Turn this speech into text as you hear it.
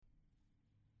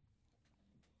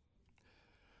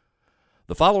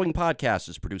The following podcast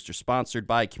is produced or sponsored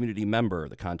by a community member.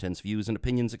 The contents, views, and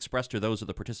opinions expressed are those of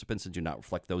the participants and do not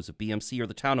reflect those of BMC or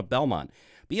the town of Belmont.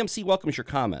 BMC welcomes your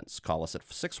comments. Call us at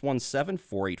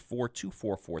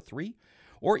 617-484-2443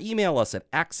 or email us at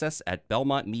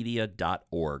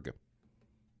access@belmontmedia.org.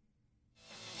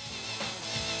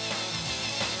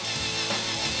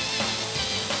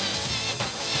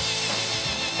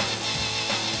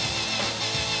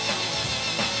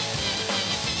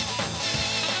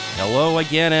 Hello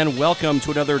again, and welcome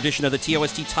to another edition of the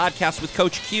TOST Toddcast with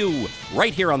Coach Q,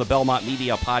 right here on the Belmont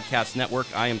Media Podcast Network.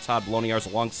 I am Todd Bloniars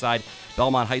alongside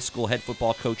Belmont High School head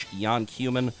football coach Jan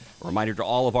Kuman. A reminder to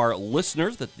all of our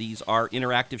listeners that these are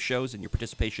interactive shows and your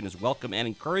participation is welcome and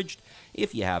encouraged.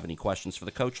 If you have any questions for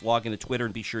the coach, log into Twitter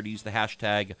and be sure to use the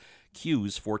hashtag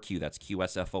Qs4Q. That's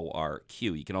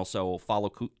QSFORQ. You can also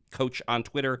follow Coach on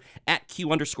Twitter at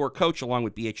Q_Coach, along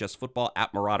with BHS Football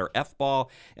at Marauder F-Ball,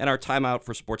 and our Timeout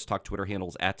for Sports Talk Twitter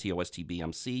handles at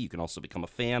TOSTBMC. You can also become a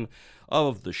fan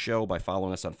of the show by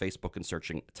following us on Facebook and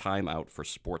searching Timeout for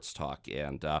Sports Talk.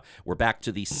 And we're back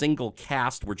to the single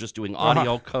cast. We're just doing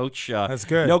audio, Coach. That's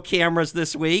good. No cameras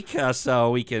this week,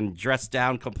 so we can dress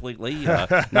down completely.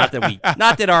 Not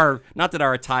that our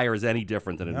attire is any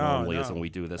different than it normally is when we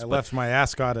do this. I left my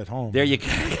ascot at home. There you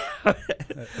go.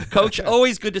 Coach,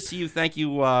 always good to see you. Thank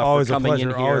you for coming in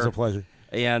here. Always a pleasure.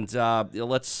 And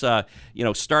let's,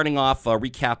 starting off,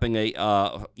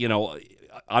 recapping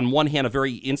on one hand, a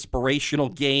very inspirational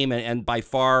game and by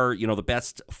far, the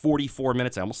best 44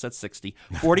 minutes, I almost said 60,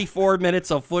 44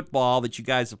 minutes of football that you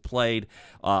guys have played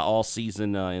all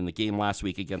season in the game last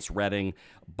week against Reading.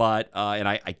 But, and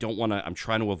I don't want to, I'm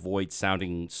trying to avoid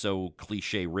sounding so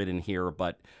cliche-ridden here,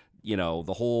 but,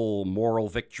 the whole moral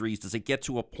victories, does it get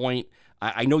to a point?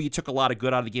 I know you took a lot of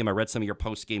good out of the game. I read some of your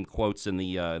post-game quotes in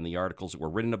the articles that were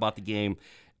written about the game,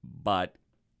 but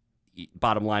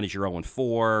bottom line is you're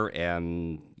 0-4,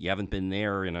 and you haven't been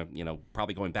there in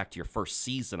probably going back to your first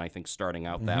season, I think, starting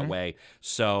out that way.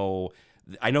 So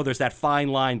I know there's that fine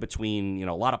line between,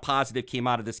 a lot of positive came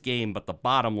out of this game, but the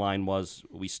bottom line was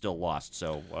we still lost.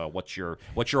 So what's your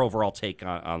overall take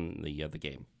on the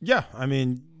game? Yeah, I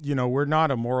mean, we're not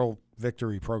a moral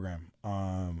victory program.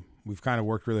 We've kind of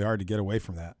worked really hard to get away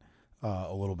from that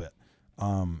a little bit.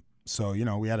 So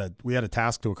we had a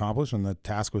task to accomplish, and the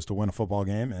task was to win a football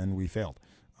game, and we failed.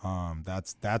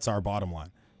 That's our bottom line.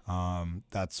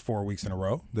 That's 4 weeks in a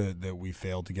row that we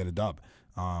failed to get a dub.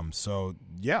 So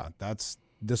yeah, that's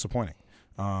disappointing.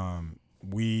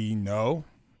 We know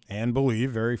and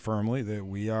believe very firmly that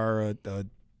we are a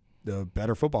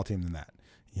better football team than that.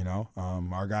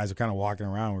 Our guys are kind of walking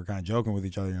around. We're kind of joking with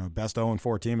each other. Best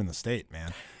 0-4 team in the state,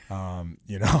 man.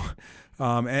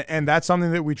 And that's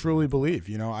something that we truly believe.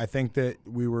 I think that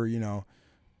we were, in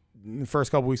the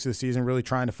first couple weeks of the season, really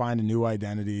trying to find a new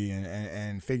identity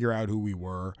and figure out who we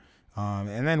were.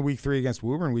 And then week 3 against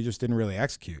Woburn, we just didn't really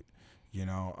execute. We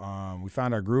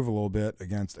found our groove a little bit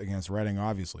against Reading,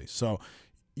 obviously. So,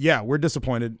 yeah, we're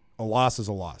disappointed. A loss is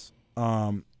a loss.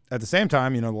 At the same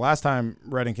time, the last time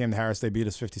Reading came to Harris, they beat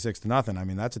us 56-0. I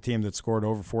mean, that's a team that scored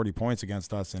over 40 points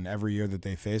against us in every year that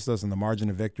they faced us, and the margin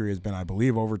of victory has been, I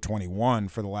believe, over 21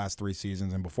 for the last 3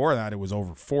 seasons, and before that, it was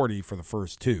over 40 for the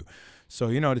first 2. So,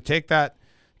 to take that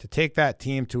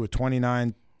team to a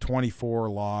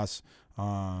 29-24 loss,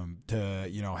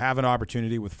 to have an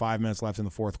opportunity with 5 minutes left in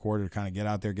the fourth quarter to kind of get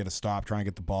out there, get a stop, try and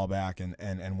get the ball back,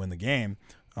 and win the game.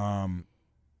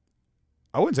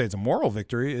 I wouldn't say it's a moral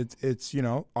victory. It's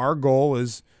our goal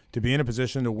is to be in a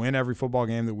position to win every football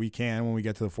game that we can when we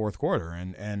get to the fourth quarter.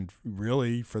 And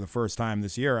really, for the first time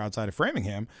this year outside of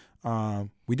Framingham,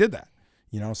 we did that.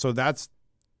 So that's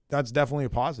definitely a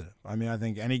positive. I mean, I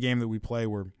think any game that we play,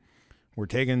 we're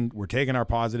taking our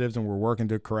positives and we're working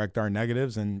to correct our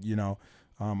negatives. And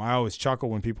I always chuckle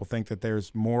when people think that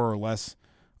there's more or less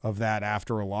of that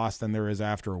after a loss than there is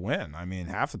after a win. I mean,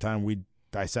 half the time we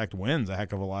dissect wins a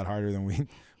heck of a lot harder than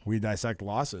we dissect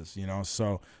losses,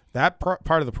 So that part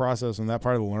of the process and that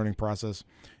part of the learning process,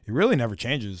 it really never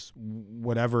changes,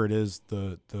 whatever it is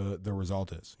the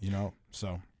result is,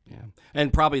 So. Yeah,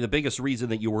 and probably the biggest reason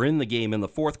that you were in the game in the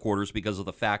fourth quarter is because of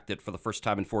the fact that for the first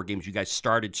time in 4 games, you guys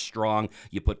started strong.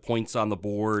 You put points on the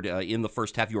board in the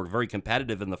first half. You were very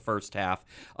competitive in the first half.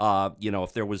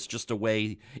 If there was just a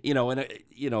way,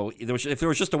 if there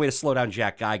was just a way to slow down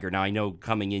Jack Geiger. Now I know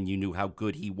coming in, you knew how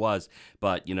good he was,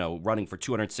 but running for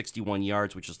 261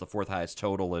 yards, which is the 4th highest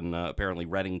total in apparently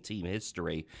Reading team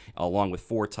history, along with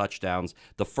 4 touchdowns.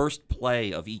 The first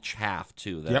play of each half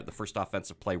too. The first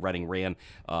offensive play Reading ran.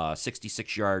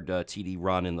 66-yard TD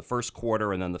run in the first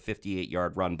quarter, and then the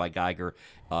 58-yard run by Geiger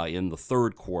in the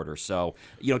third quarter. So,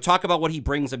 talk about what he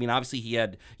brings. I mean, obviously he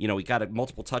had, he got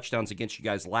multiple touchdowns against you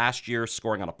guys last year,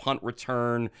 scoring on a punt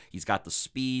return. He's got the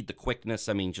speed, the quickness.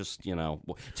 I mean, just,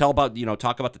 talk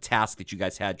about the task that you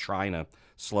guys had trying to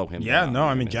slow him down. Yeah, no,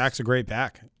 I mean, Jack's a great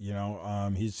back.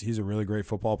 He's a really great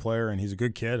football player, and he's a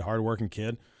good kid, hardworking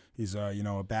kid. He's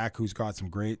a back who's got some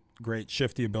great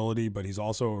shifty ability, but he's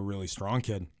also a really strong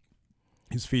kid.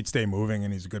 His feet stay moving,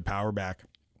 and he's a good power back.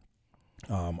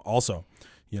 Also,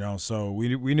 so we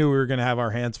knew we were going to have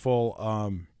our hands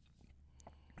full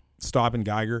stopping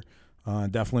Geiger.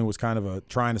 Definitely was kind of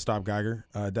trying to stop Geiger.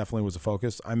 Definitely was a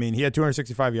focus. I mean, he had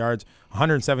 265 yards.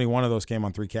 171 of those came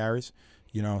on 3 carries.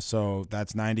 So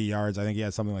that's 90 yards. I think he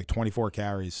had something like 24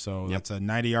 carries. So That's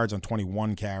 90 yards on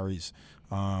 21 carries.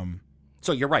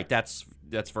 So you're right. That's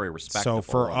very respectable.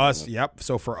 So for us,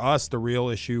 So for us, the real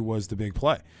issue was the big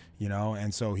play,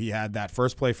 And so he had that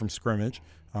first play from scrimmage,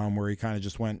 where he kind of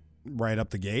just went right up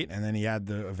the gate, and then he had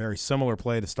a very similar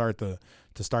play to start the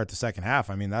second half.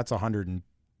 I mean, that's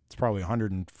it's probably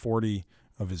 140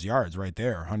 of his yards right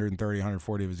there, 130,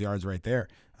 140 of his yards right there.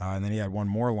 And then he had one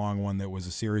more long one that was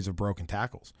a series of broken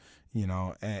tackles,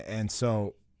 And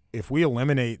so if we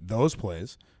eliminate those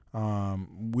plays,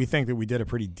 we think that we did a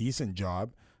pretty decent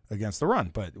job against the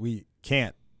run, but we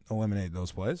can't eliminate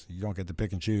those plays. You don't get to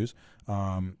pick and choose,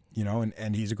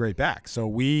 and he's a great back. So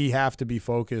we have to be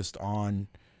focused on,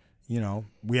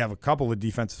 we have a couple of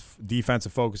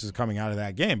defensive focuses coming out of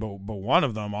that game, but one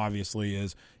of them obviously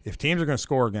is if teams are going to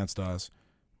score against us,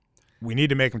 we need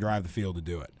to make them drive the field to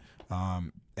do it,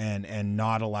 and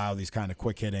not allow these kind of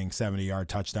quick hitting 70-yard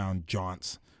touchdown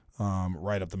jaunts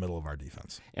right up the middle of our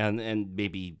defense. And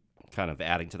maybe kind of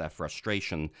adding to that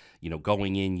frustration,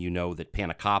 going in, that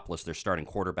Panikopoulos, their starting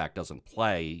quarterback, doesn't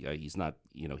play. He's not,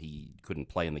 he couldn't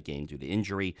play in the game due to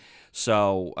injury.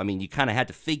 So, I mean, you kind of had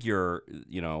to figure,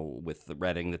 with the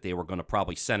Reading that they were going to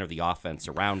probably center the offense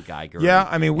around Geiger. Yeah,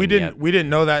 I mean, we didn't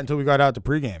know that until we got out to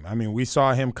pregame. I mean, we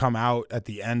saw him come out at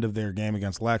the end of their game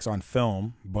against Lex on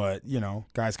film, but,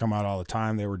 guys come out all the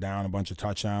time. They were down a bunch of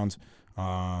touchdowns.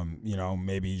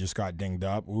 Maybe he just got dinged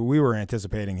up. We were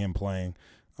anticipating him playing.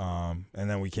 And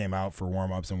then we came out for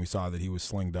warm-ups and we saw that he was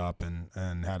slinged up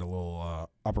and had a little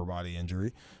upper body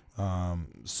injury.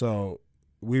 So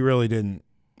we really didn't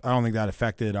 – I don't think that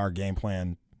affected our game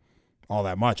plan all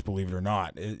that much, believe it or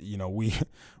not.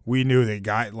 We knew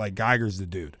that Geiger's the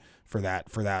dude for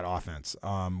that offense.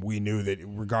 We knew that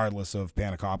regardless of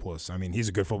Panikopoulos, I mean, he's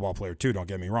a good football player too, don't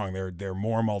get me wrong. They're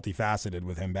more multifaceted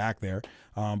with him back there.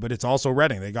 But it's also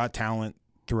Reading. They got talent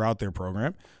throughout their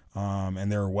program. And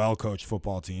they're a well-coached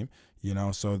football team,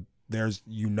 so there's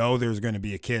going to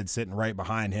be a kid sitting right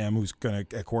behind him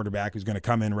a quarterback who's going to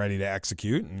come in ready to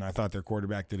execute, and I thought their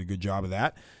quarterback did a good job of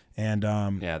that. And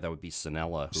that would be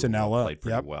Sinella, who played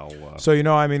pretty well. So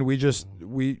I mean, we just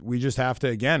have to,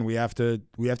 again, we have to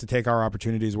take our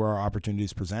opportunities where our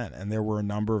opportunities present, and there were a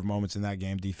number of moments in that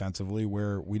game defensively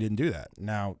where we didn't do that.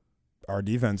 Now, our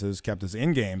defense has kept us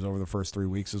in games over the first 3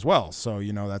 weeks as well, so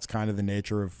that's kind of the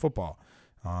nature of football.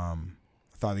 I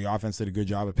thought the offense did a good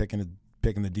job of picking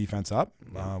the defense up.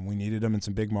 We needed them in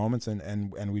some big moments,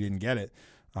 and we didn't get it.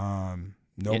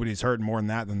 Nobody's hurting more than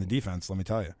that than the defense, let me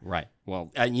tell you. Right.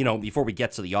 Well, and, before we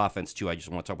get to the offense, too, I just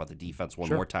want to talk about the defense one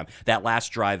more time. That last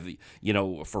drive,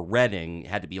 for Reading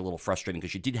had to be a little frustrating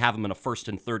because you did have them in a 1st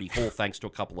and 30 hole thanks to a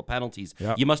couple of penalties.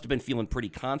 Yep. You must have been feeling pretty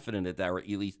confident at that, or at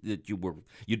least that you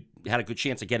had a good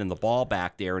chance of getting the ball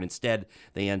back there, and instead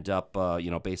they end up,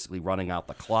 basically running out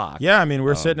the clock. Yeah, I mean,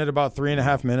 we're sitting at about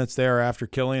 3.5 minutes there after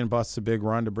Killian busts a big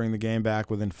run to bring the game back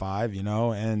within 5,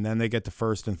 and then they get to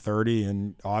 1st and 30,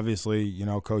 and obviously,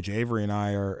 Coach Avery and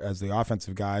I as the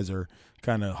offensive guys are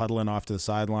kind of huddling off to the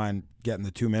sideline, getting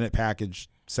the 2-minute package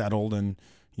settled, and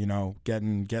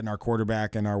getting our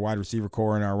quarterback and our wide receiver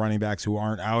core and our running backs who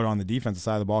aren't out on the defensive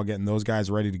side of the ball, getting those guys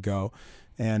ready to go,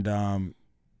 and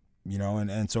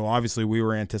so obviously we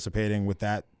were anticipating with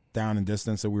that down and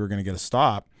distance that we were going to get a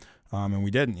stop, and we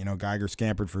didn't. Geiger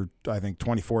scampered for I think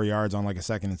 24 yards on like a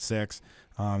 2nd and 6.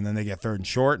 And then they get 3rd and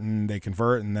short, and they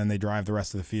convert, and then they drive the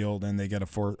rest of the field, and they get a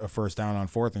first down on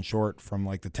 4th and short from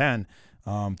like the 10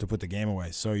 to put the game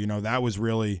away. So, that was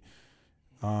really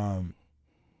tough.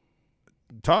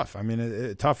 I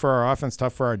mean, tough for our offense,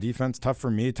 tough for our defense, tough for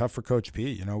me, tough for Coach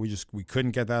P. We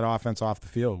couldn't get that offense off the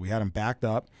field. We had them backed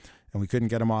up, and we couldn't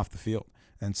get them off the field.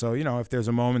 And so, if there's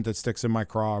a moment that sticks in my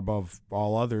craw above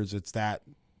all others, it's that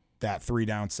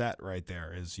 3-down set right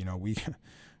there is, we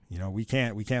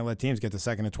can't let teams get to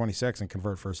 2nd and 26 and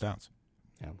convert first downs.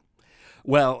 Yeah.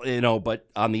 Well, but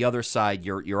on the other side,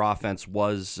 your offense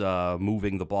was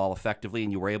moving the ball effectively,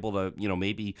 and you were able to,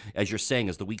 maybe, as you're saying,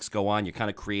 as the weeks go on, you're kind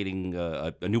of creating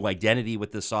a new identity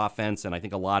with this offense, and I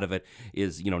think a lot of it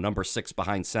is, number 6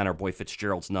 behind center, Boy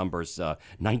Fitzgerald's numbers,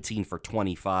 19 for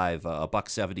 25, a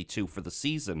 $172 for the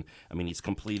season. I mean, he's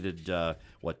completed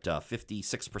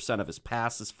 56% of his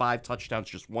passes, 5 touchdowns,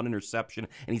 just 1 interception,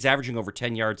 and he's averaging over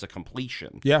 10 yards a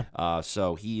completion. Yeah.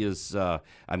 So he is.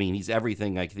 He's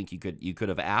everything I think you could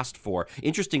have asked for.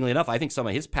 Interestingly enough, I think some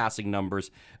of his passing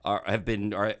numbers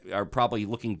are probably,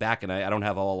 looking back, and I don't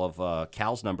have all of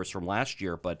Cal's numbers from last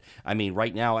year, but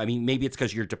right now, maybe it's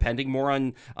because you're depending more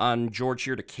on George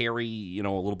here to carry a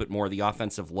little bit more of the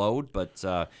offensive load, but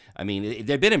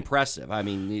they've been impressive.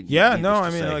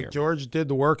 George did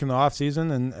the work in the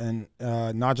offseason and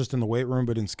not just in the weight room,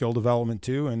 but in skill development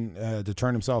too, and to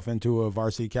turn himself into a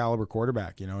varsity caliber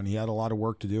quarterback, and he had a lot of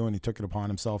work to do, and he took it upon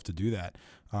himself to do that.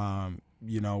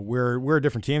 We're a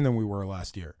different team than we were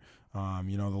last year.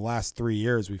 The last 3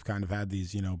 years we've kind of had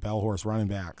these, bell horse running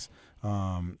backs.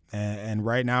 And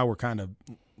right now we're kind of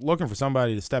looking for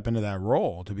somebody to step into that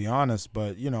role, to be honest.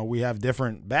 But, we have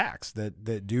different backs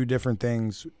that do different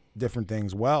things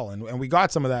well. And we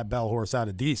got some of that bell horse out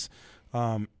of Deese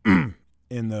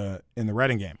in the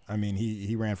Reading game.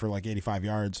 He ran for like 85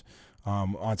 yards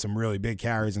on some really big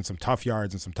carries and some tough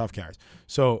yards and some tough carries.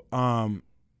 So,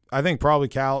 I think probably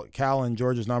Cal and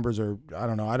George's numbers are, I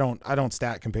don't know. I don't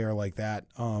stat compare like that.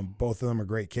 Both of them are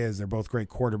great kids. They're both great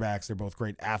quarterbacks. They're both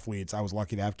great athletes. I was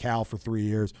lucky to have Cal for 3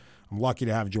 years. I'm lucky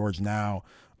to have George now.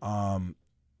 And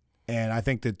I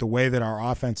think that the way that our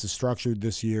offense is structured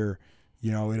this year,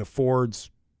 it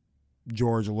affords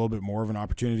George a little bit more of an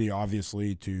opportunity,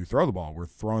 obviously, to throw the ball. We're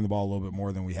throwing the ball a little bit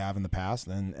more than we have in the past,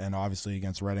 and obviously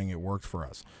against Reading it worked for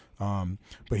us.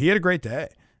 But he had a great day.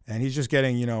 And he's just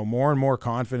getting, more and more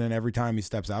confident every time he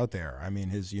steps out there.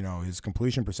 His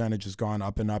completion percentage has gone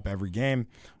up and up every game.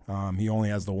 He only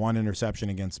has the 1 interception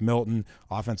against Milton.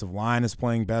 Offensive line is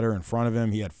playing better in front of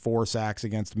him. He had 4 sacks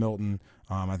against Milton.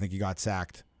 I think he got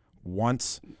sacked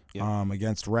once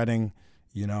against Reading.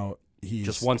 He's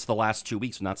just once the last 2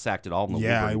 weeks, not sacked at all in the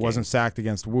Woburn he game. Wasn't sacked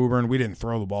against Woburn. We didn't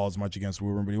throw the ball as much against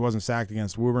Woburn, but he wasn't sacked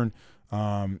against Woburn.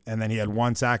 And then he had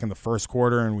 1 sack in the first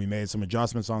quarter, and we made some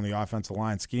adjustments on the offensive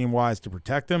line scheme-wise to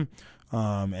protect him.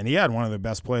 And he had one of the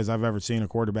best plays I've ever seen a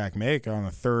quarterback make on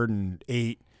a 3rd and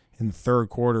 8 in the third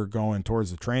quarter going towards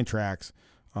the train tracks.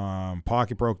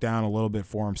 Pocket broke down a little bit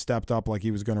for him, stepped up like he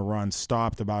was going to run,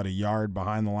 stopped about a yard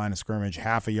behind the line of scrimmage,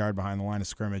 half a yard behind the line of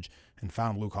scrimmage, and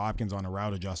found Luke Hopkins on a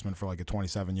route adjustment for like a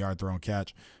 27-yard throw and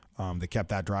catch. That kept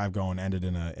that drive going, ended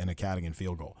in a Cadigan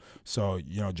field goal. So,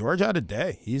 George had a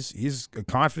day. He's a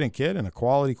confident kid and a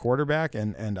quality quarterback,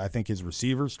 and I think his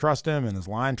receivers trust him and his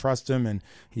line trusts him, and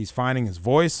he's finding his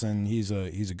voice, and he's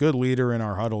a good leader in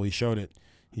our huddle. He showed it.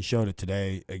 He showed it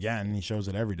today again, and he shows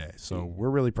it every day. So we're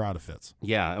really proud of Fitz.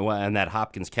 Yeah, well, and that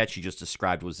Hopkins catch you just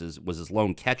described was his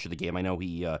lone catch of the game. I know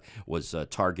he was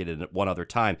targeted at one other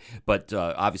time, but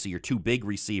obviously your 2 big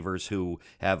receivers who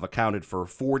have accounted for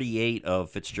 48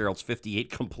 of Fitzgerald's 58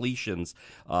 completions,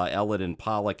 Ellett and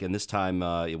Pollock, and this time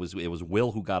it was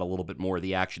Will who got a little bit more of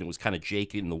the action. It was kind of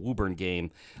Jake in the Woburn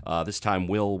game. This time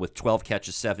Will with 12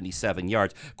 catches, 77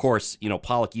 yards. Of course,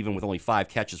 Pollock, even with only 5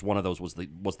 catches, one of those was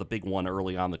the big one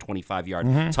early on. The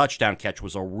 25-yard touchdown catch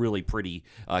was a really pretty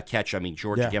catch.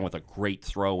 George again with a great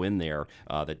throw in there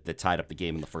that tied up the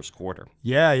game in the first quarter.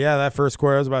 Yeah, that first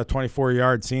quarter was about a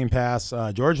 24-yard seam pass.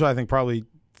 George, I think, probably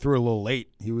threw a little late.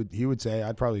 He would say,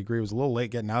 I'd probably agree, it was a little late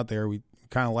getting out there. We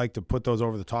kind of like to put those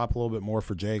over the top a little bit more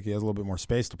for Jake. He has a little bit more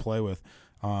space to play with.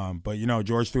 But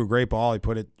George threw a great ball. He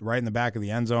put it right in the back of the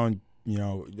end zone.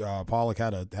 Pollock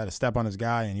had a step on his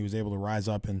guy, and he was able to rise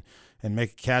up and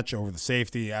make a catch over the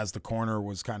safety as the corner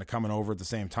was kind of coming over at the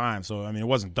same time. So, it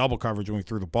wasn't double coverage when we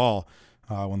threw the ball.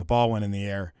 When the ball went in the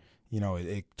air,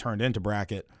 it turned into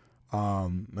bracket.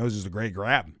 It was just a great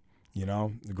grab.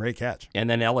 A great catch. And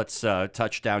then Ellett's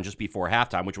touchdown just before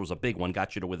halftime, which was a big one,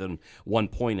 got you to within 1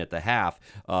 point at the half.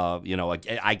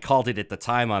 I called it at the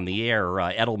time on the air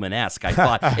Edelman-esque. I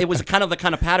thought it was kind of the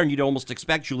kind of pattern you'd almost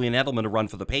expect Julian Edelman to run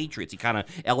for the Patriots.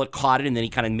 Ellett caught it, and then he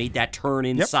kind of made that turn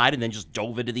inside and then just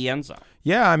dove into the end zone.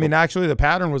 Yeah, actually the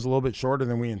pattern was a little bit shorter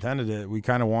than we intended it. We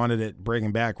kind of wanted it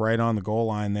breaking back right on the goal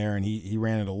line there, and he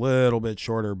ran it a little bit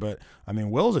shorter. But,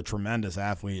 Will's a tremendous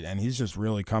athlete, and he's just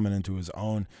really coming into his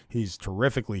own. He's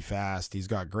terrifically fast. He's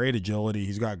got great agility.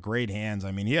 He's got great hands.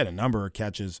 He had a number of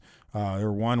catches. There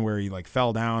were one where he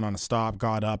fell down on a stop,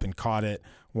 got up and caught it.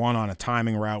 one on a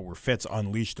timing route where Fitz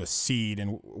unleashed a seed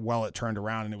and Willett turned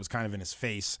around and it was kind of in his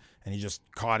face and he just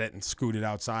caught it and scooted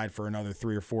outside for another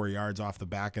 3 or 4 yards off the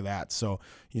back of that. So,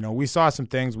 we saw some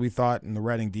things we thought in the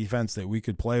Reading defense that we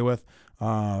could play with,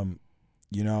 and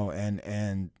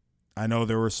I know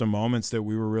there were some moments that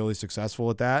we were really successful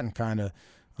at that and kind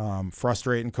of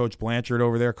frustrating Coach Blanchard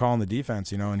over there calling the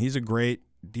defense, and he's a great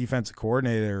defensive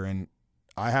coordinator, and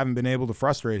I haven't been able to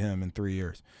frustrate him in 3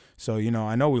 years. So,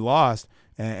 I know we lost,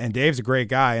 and Dave's a great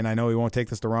guy, and I know he won't take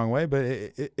this the wrong way, but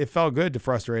it felt good to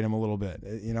frustrate him a little bit.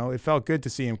 It felt good to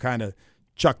see him kind of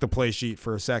chuck the play sheet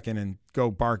for a second and go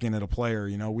barking at a player.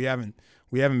 We haven't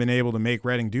been able to make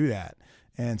Reading do that.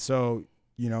 And so,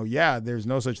 there's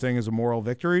no such thing as a moral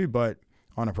victory, but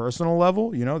on a personal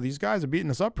level, these guys have beaten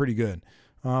us up pretty good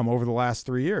over the last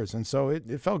 3 years. And so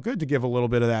it felt good to give a little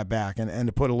bit of that back and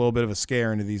to put a little bit of a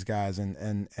scare into these guys.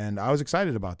 And I was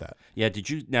excited about that. Yeah.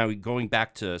 Now going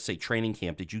back to, say, training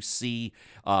camp, did you see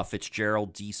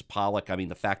Fitzgerald, Deese, Pollock? I mean,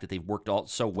 the fact that they've worked all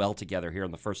so well together here in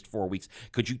the first 4 weeks,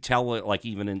 could you tell, like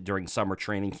even during summer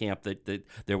training camp, that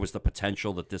there was the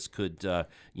potential that this could,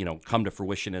 come to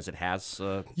fruition as it has?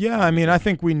 Yeah. I mean, I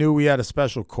think we knew we had a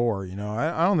special core.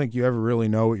 I don't think you ever really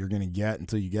know what you're going to get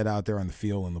until you get out there on the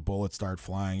field and the bullets start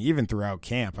flying, even throughout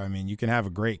camp. I mean, you can have a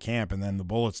great camp and then the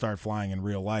bullets start flying in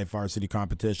real life, varsity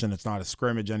competition. It's not a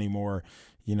scrimmage anymore.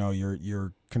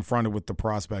 You're confronted with the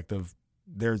prospect of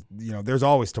there's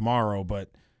always tomorrow, but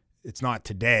it's not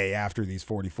today after these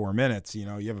 44 minutes. You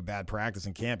have a bad practice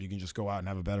in camp. You can just go out and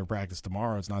have a better practice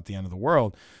tomorrow. It's not the end of the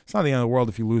world. It's not the end of the world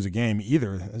if you lose a game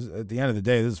either. At the end of the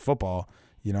day, this is football.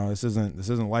 This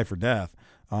isn't life or death.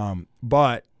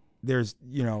 But there's,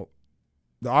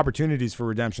 the opportunities for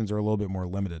redemptions are a little bit more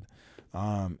limited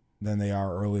than they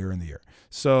are earlier in the year.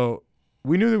 So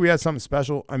we knew that we had something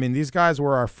special. I mean, these guys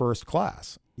were our first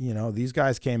class. These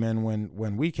guys came in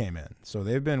when we came in. So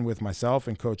they've been with myself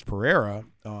and Coach Pereira,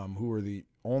 who are the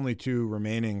only two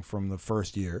remaining from the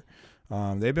first year.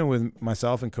 They've been with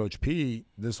myself and Coach P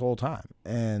this whole time.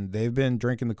 And they've been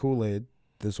drinking the Kool-Aid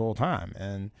this whole time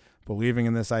and believing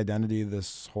in this identity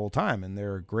this whole time. And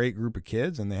they're a great group of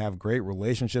kids, and they have great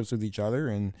relationships with each other,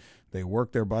 and they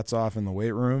work their butts off in the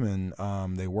weight room,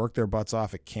 and they work their butts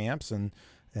off at camps and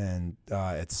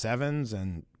at sevens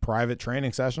and private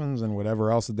training sessions and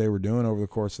whatever else that they were doing over the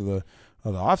course of the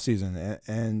off season.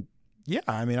 And yeah,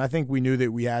 I mean, I think we knew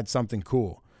that we had something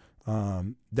cool,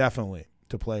 definitely,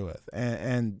 to play with.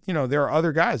 And there are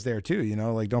other guys there too.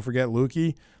 Like, don't forget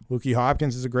Lukey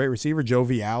Hopkins is a great receiver. Joe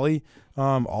Vialli,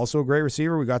 also a great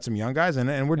receiver. We got some young guys,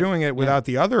 and we're doing it without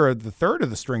the third of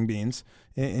the string beans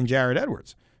in Jared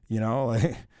Edwards.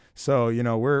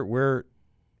 So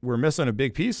we're missing a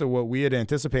big piece of what we had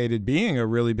anticipated being a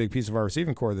really big piece of our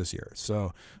receiving core this year.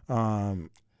 So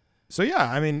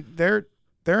yeah, I mean, they're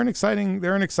an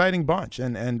exciting bunch,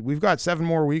 and we've got 7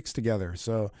 more weeks together.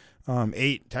 So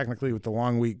 8 technically with the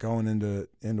long week going into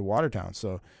Watertown.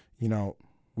 So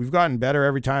we've gotten better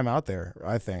every time out there,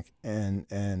 I think,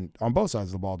 and on both sides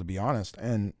of the ball, to be honest.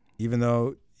 And even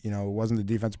though it wasn't the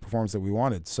defensive performance that we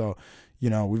wanted, so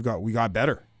we got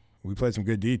better. We played some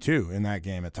good D too in that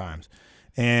game at times.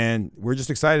 And we're just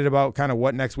excited about kind of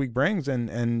what next week brings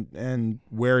and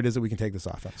where it is that we can take this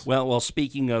offense. Well,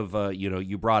 speaking of,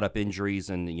 you brought up injuries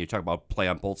and you talk about play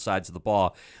on both sides of the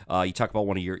ball. You talk about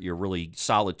one of your really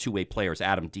solid two-way players,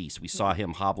 Adam Deese. We saw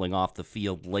him hobbling off the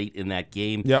field late in that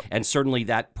game. Yep. And certainly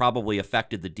that probably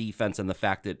affected the defense and the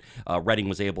fact that Reading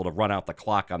was able to run out the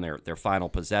clock on their final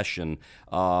possession.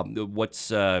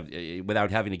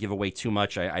 Without having to give away too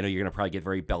much, I know you're going to probably get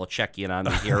very Belichickian on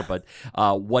me here, but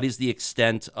what is the extent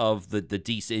of the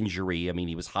Deese injury? I mean,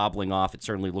 he was hobbling off. It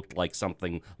certainly looked like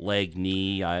something leg,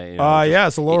 knee. Yeah,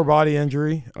 it's a lower body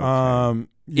injury.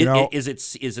 Okay. Is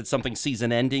it something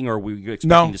season ending, or were you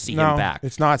expecting to see him back?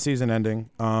 It's not season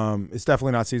ending. It's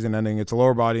definitely not season ending. It's a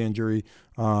lower body injury.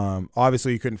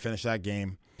 Obviously, he couldn't finish that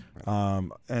game.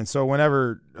 And so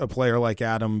whenever a player like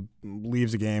Adam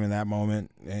leaves a game in that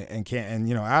moment and can't,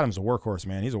 and Adam's a workhorse,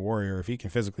 man. He's a warrior. If he can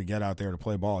physically get out there to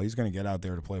play ball, he's going to get out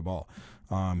there to play ball.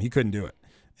 He couldn't do it,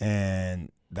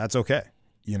 and that's okay.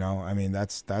 I mean,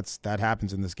 that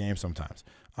happens in this game sometimes.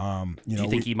 Do you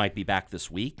think he might be back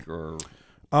this week, or?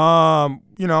 I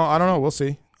don't know. We'll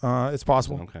see. It's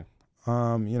possible. Okay.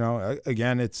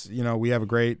 Again, it's, we have a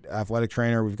great athletic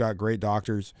trainer. We've got great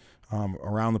doctors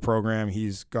around the program.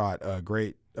 He's got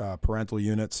great parental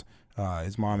units.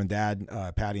 His mom and dad,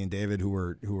 Patty and David, who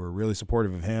are really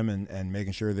supportive of him and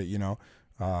making sure that,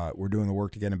 we're doing the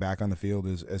work to get him back on the field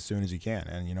as soon as he can.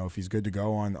 And, if he's good to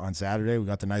go on Saturday, we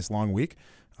got the nice long week.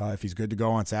 If he's good to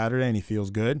go on Saturday and he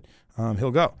feels good,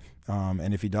 he'll go.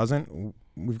 And if he doesn't,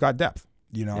 we've got depth.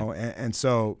 you know, and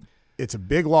so it's a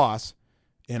big loss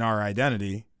in our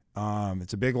identity.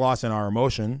 It's a big loss in our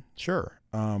emotion, sure.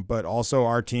 But also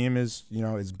our team is, you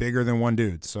know, is bigger than one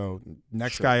dude. So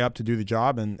next guy up to do the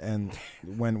job, and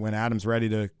when Adam's ready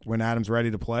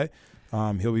to play,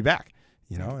 he'll be back.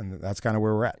 You know, and that's kind of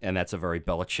where we're at. And that's a very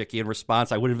Belichickian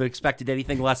response. I wouldn't have expected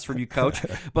anything less from you, Coach.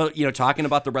 But, you know, talking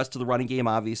about the rest of the running game,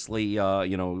 obviously,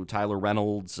 you know, Tyler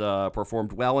Reynolds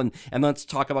performed well. And let's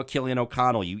talk about Killian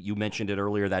O'Connell. You mentioned it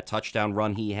earlier, that touchdown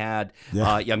run he had.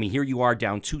 Yeah. I mean, here you are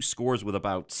down 2 scores with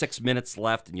about 6 minutes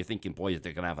left, and you're thinking, boy,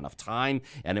 they're going to have enough time.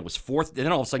 And it was fourth. And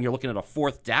then all of a sudden you're looking at a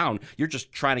 4th down. You're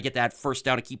just trying to get that first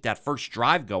down to keep that first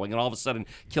drive going. And all of a sudden,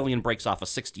 Killian breaks off a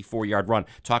 64-yard run.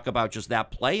 Talk about just that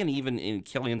play and even in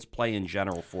Killian's play in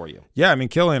general for you. Yeah, I mean,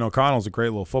 Killian O'Connell's a great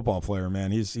little football player, man.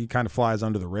 He kind of flies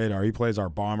under the radar. He plays our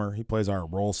bomber. He plays our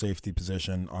roll safety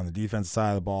position on the defensive side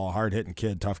of the ball. Hard-hitting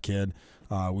kid, tough kid.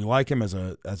 We like him as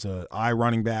a eye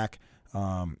running back.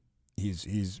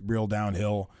 He's real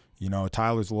downhill. You know,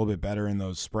 Tyler's a little bit better in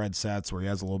those spread sets where he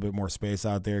has a little bit more space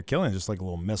out there. Killian's just like a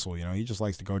little missile. You know, he just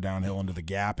likes to go downhill into the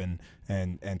gap and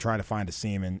try to find a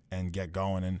seam and get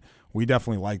going. And we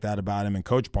definitely like that about him. And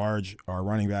Coach Barge, our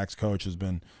running backs coach, has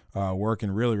been working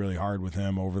really, really hard with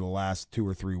him over the last 2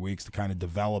 or 3 weeks to kind of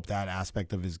develop that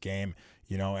aspect of his game.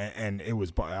 You know, and it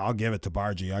was, I'll give it to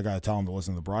Bargy. I got to tell him to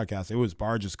listen to the broadcast. It was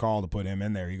Barge's call to put him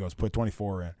in there. He goes, put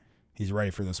 24 in. He's ready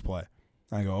for this play.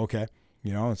 I go, okay.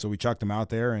 You know, and so we chucked him out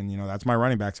there, and, you know, that's my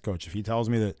running backs coach. If he tells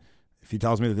me that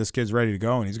this kid's ready to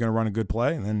go and he's going to run a good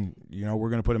play, and then, you know,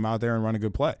 we're going to put him out there and run a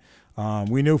good play.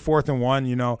 We knew 4th and 1,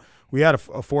 you know, we had a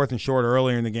 4th and short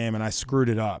earlier in the game, and I screwed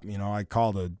it up. You know, I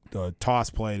called a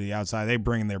toss play to the outside. They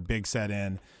bring their big set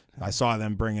in. I saw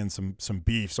them bring in some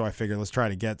beef, so I figured let's try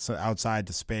to get outside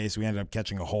to space. We ended up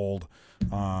catching a hold,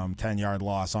 10-yard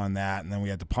loss on that, and then we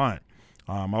had to punt.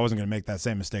 I wasn't going to make that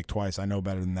same mistake twice. I know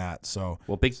better than that. So,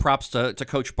 well, big props to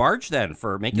Coach Barge then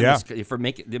for making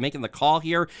making the call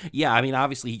here. Yeah, I mean,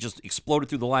 obviously he just exploded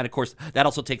through the line. Of course, that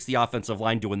also takes the offensive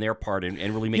line doing their part and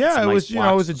really making some nice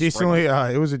blocks.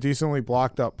 It was a decently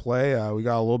blocked up play. We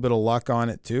got a little bit of luck on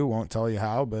it too. Won't tell you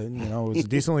how, but, you know, it was a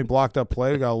decently blocked up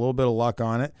play. We got a little bit of luck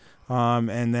on it.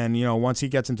 And then, you know, once he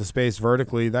gets into space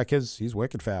vertically, he's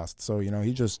wicked fast. So, you know,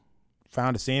 he just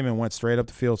found a seam and went straight up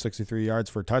the field, 63 yards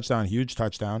for a touchdown, huge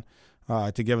touchdown,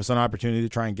 to give us an opportunity to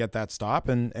try and get that stop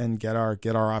and get our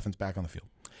offense back on the field.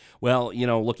 Well, you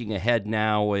know, looking ahead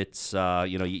now, it's,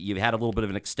 you know, you've had a little bit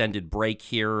of an extended break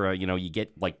here. You know, you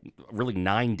get like really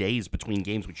 9 days between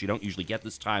games, which you don't usually get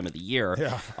this time of the year.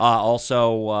 Yeah.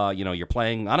 Also, you know, you're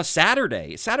playing on a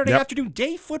Saturday afternoon,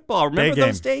 day football. Remember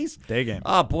those days? Day game.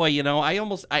 Oh boy, you know, I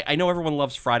know everyone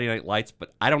loves Friday Night Lights,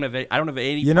 but I don't have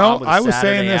any you know, problem with I was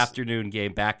Saturday saying this afternoon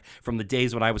game back from the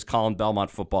days when I was calling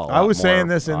Belmont football. I was saying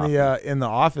this in the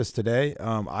office today.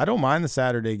 I don't mind the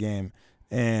Saturday game.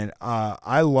 And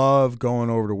I love going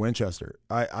over to Winchester.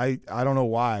 I don't know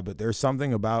why, but there's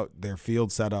something about their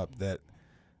field setup that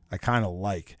I kind of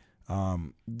like.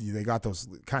 They got those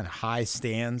kind of high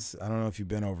stands. I don't know if you've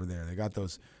been over there. They got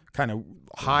those kind of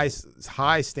high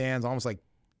stands, almost like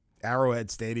Arrowhead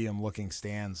Stadium looking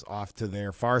stands off to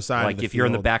their far side. Like of the if field. you're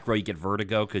in the back row, you get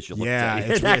vertigo because you look. Yeah,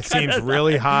 it seems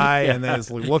really high, and then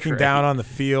it's looking Great. down on the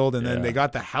field, and then they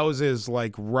got the houses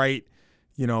like right.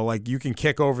 You know, like you can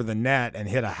kick over the net and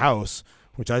hit a house,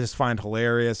 which I just find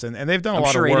hilarious. And they've done a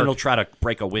lot of work. I'm sure Aiden will try to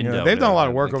break a window. You know, they've done a lot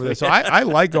of work over there. So I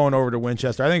like going over to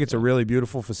Winchester. I think it's a really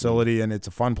beautiful facility, and it's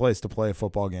a fun place to play a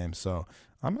football game. So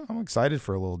I'm excited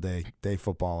for a little day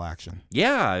football action.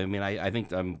 Yeah, I mean, I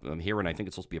think I'm hearing. I think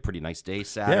it's supposed to be a pretty nice day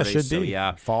Saturday. Yeah, it should be.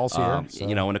 Yeah, fall's here. So.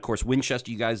 You know, and of course Winchester.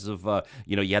 You guys have,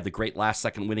 you know, you had the great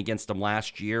last-second win against them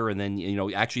last year, and then you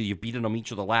know, actually you've beaten them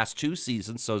each of the last 2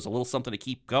 seasons. So it's a little something to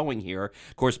keep going here.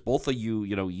 Of course, both of you,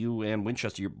 you know, you and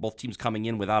Winchester, you're both teams coming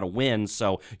in without a win.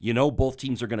 So you know, both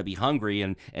teams are going to be hungry,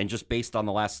 and just based on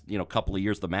the last couple of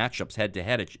years, the matchups head to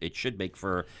head, it should make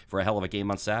for a hell of a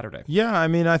game on Saturday. Yeah, I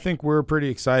mean, I think we're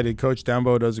pretty excited. Coach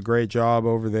Dembo does a great job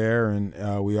over there,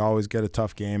 and we always get a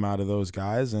tough game out of those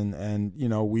guys. And you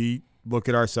know, we look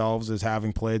at ourselves as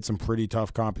having played some pretty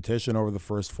tough competition over the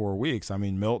first 4 weeks. I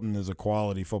mean, Milton is a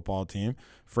quality football team.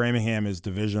 Framingham is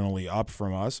divisionally up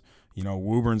from us. You know,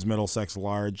 Woburn's Middlesex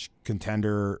large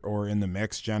contender or in the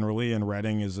mix generally, and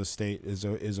Reading is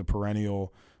a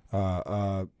perennial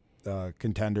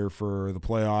contender for the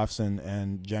playoffs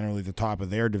and generally the top of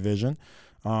their division.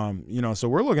 You know, so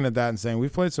we're looking at that and saying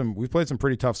we've played some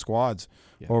pretty tough squads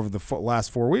over the last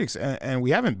 4 weeks, and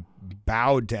we haven't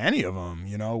bowed to any of them.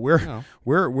 You know,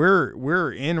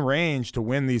 we're in range to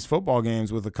win these football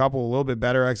games with a little bit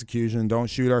better execution. Don't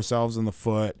shoot ourselves in the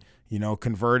foot.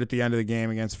 convert at the end of the game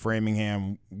against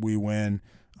Framingham, we win.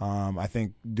 I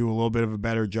think do a little bit of a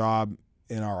better job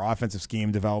in our offensive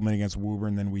scheme development against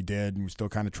Woburn than we did. And we're still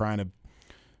kind of trying to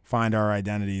find our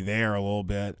identity there a little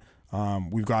bit.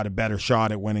 We've got a better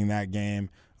shot at winning that game.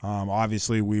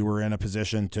 Obviously, we were in a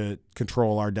position to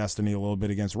control our destiny a little bit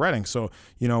against Reading. So,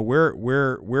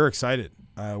 we're excited.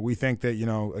 We think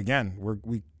that, again,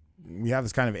 we have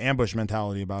this kind of ambush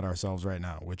mentality about ourselves right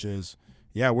now, which is,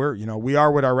 we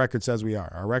are what our record says we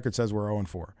are. Our record says we're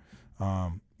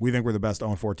 0-4. We think we're the best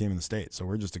 0-4 team in the state. So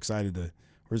we're just excited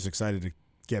to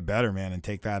get better, man, and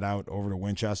take that out over to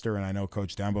Winchester. And I know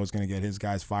Coach Dembo is going to get his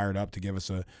guys fired up to give us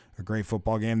a great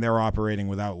football game. They're operating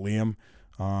without Liam.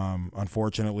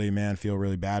 Unfortunately, man, feel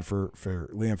really bad for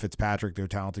Liam Fitzpatrick, their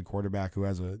talented quarterback who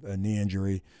has a knee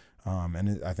injury,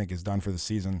 and I think is done for the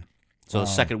season. So the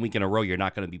second week in a row, you're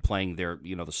not going to be playing their,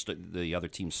 the other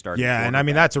team's starting. Yeah, and I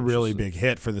mean that's a really big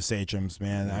hit for the Sachems,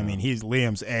 man. Yeah. I mean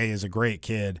Liam's is a great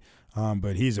kid,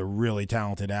 but he's a really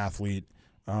talented athlete,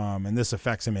 and this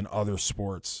affects him in other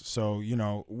sports. So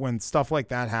when stuff like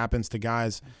that happens to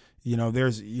guys,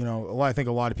 there's I think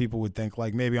a lot of people would think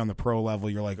like maybe on the pro level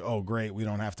you're like, oh great, we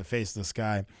don't have to face this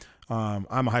guy.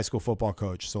 I'm a high school football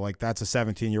coach, so like that's a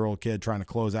 17-year-old kid trying to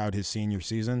close out his senior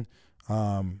season.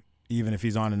 Even if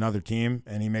he's on another team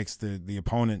and he makes the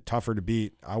opponent tougher to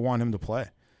beat, I want him to play,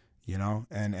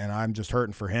 and I'm just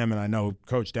hurting for him. And I know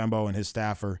Coach Dembo and his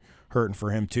staff are hurting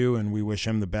for him too, and we wish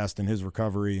him the best in his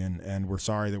recovery, and we're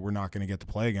sorry that we're not going to get to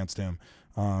play against him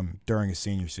during his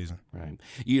senior season. Right.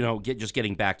 Just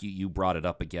getting back, you brought it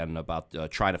up again about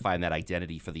trying to find that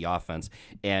identity for the offense.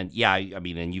 And yeah, I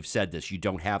mean, and you've said this, you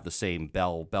don't have the same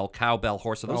bell cow, bell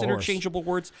horse. Are those interchangeable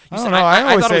words? I don't know.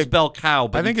 I thought it was bell cow,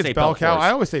 but I think it's bell cow.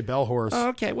 I always say bell horse.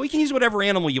 Okay. Well, you can use whatever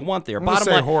animal you want there.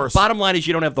 Horse. Bottom line is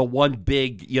you don't have the one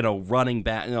big, running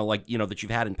back, that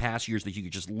you've had in past years that you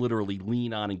could just literally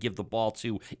lean on and give the ball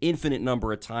to infinite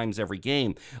number of times every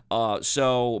game.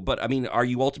 But I mean, are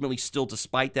you ultimately still,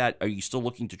 despite that, are you still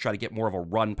looking to try to get more of a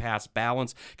run-pass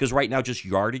balance? Because right now, just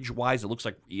yardage-wise, it looks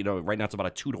like, right now it's about a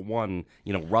 2-to-1,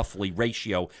 roughly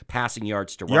ratio, passing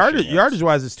yards to rushing yards.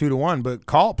 Yardage-wise, it's 2-to-1, but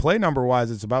play number-wise,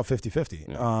 it's about 50-50.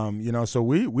 Yeah. So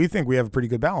we think we have a pretty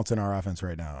good balance in our offense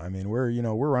right now. I mean, we're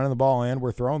running the ball and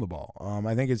we're throwing the ball.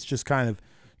 I think it's just kind of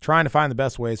trying to find the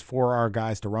best ways for our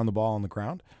guys to run the ball on the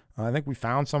ground. I think we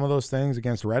found some of those things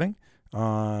against Reading.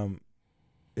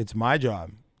 It's my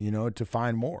job, to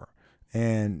find more.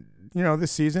 And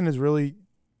this season is really,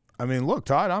 I mean, look,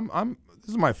 Todd, this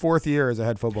is my 4th year as a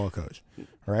head football coach,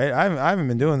 right? I haven't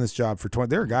been doing this job for 20.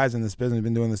 There are guys in this business who've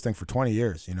been doing this thing for 20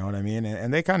 years. You know what I mean?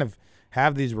 And they kind of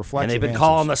have these reflective. And they've been answers.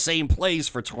 Calling the same plays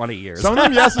for 20 years. Some of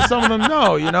them yes, and some of them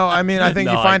no. I mean, I think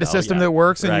you find a system that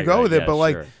works and you go with it. But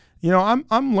like,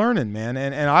 I'm learning, man.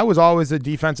 And I was always a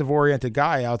defensive oriented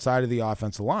guy outside of the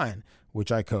offensive line,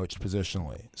 which I coached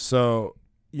positionally. So.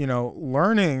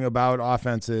 Learning about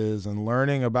offenses and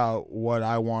learning about what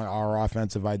I want our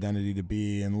offensive identity to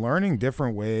be and learning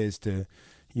different ways to,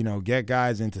 get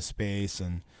guys into space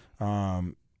and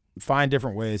find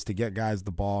different ways to get guys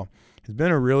the ball has been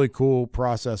a really cool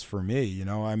process for me.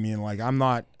 I mean, like I'm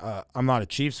not a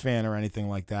Chiefs fan or anything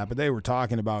like that, but they were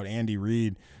talking about Andy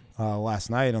Reid last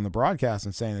night on the broadcast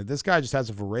and saying that this guy just has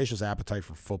a voracious appetite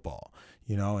for football.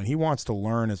 And he wants to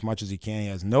learn as much as he can. He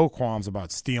has no qualms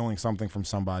about stealing something from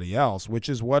somebody else, which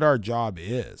is what our job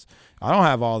is. I don't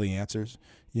have all the answers,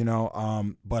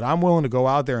 but I'm willing to go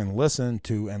out there and listen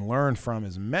to and learn from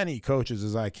as many coaches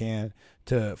as I can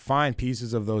to find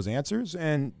pieces of those answers.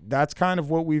 And that's kind of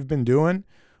what we've been doing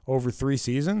over 3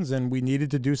 seasons. And we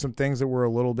needed to do some things that were a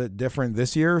little bit different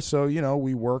this year. So,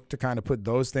 we worked to kind of put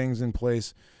those things in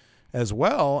place as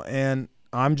well. And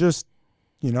I'm just,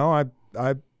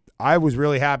 I was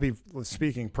really happy,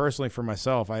 speaking personally for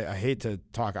myself. I hate to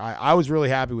talk. I was really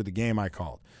happy with the game I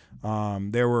called.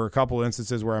 There were a couple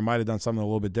instances where I might have done something a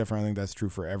little bit different. I think that's true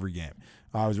for every game.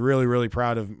 I was really, really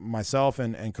proud of myself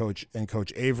and Coach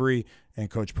Avery and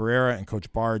Coach Pereira and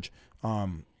Coach Barge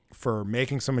for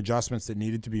making some adjustments that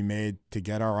needed to be made to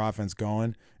get our offense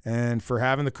going and for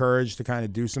having the courage to kind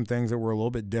of do some things that were a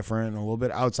little bit different and a little bit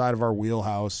outside of our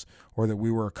wheelhouse or that we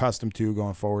were accustomed to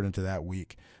going forward into that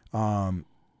week.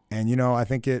 And, I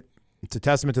think it's a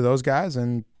testament to those guys.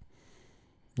 And,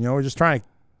 we're just trying to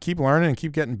keep learning and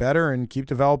keep getting better and keep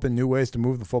developing new ways to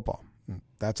move the football.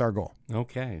 That's our goal.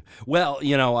 Okay. Well,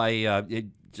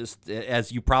 just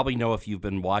as you probably know if you've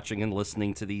been watching and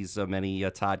listening to these many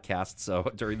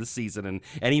Toddcasts during the season,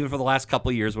 and even for the last couple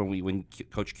of years when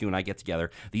Coach Q and I get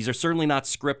together, these are certainly not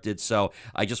scripted. So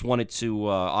I just wanted to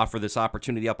offer this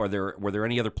opportunity up. Were there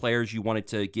any other players you wanted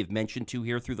to give mention to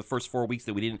here through the first 4 weeks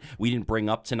that we didn't bring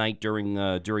up tonight during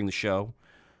the show?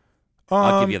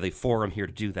 I'll give you the forum here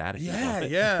to do that. If you want.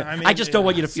 Yeah. I mean, I just don't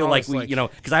want you to feel like we,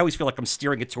 because I always feel like I'm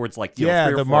steering it towards like three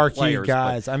or the four marquee players,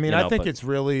 guys. But, I mean, I think it's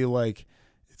really like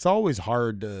it's always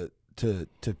hard to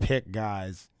pick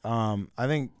guys. I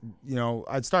think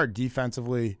I'd start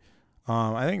defensively.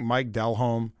 I think Mike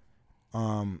Delhomme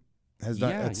has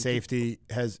done at safety.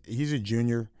 He's a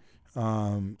junior.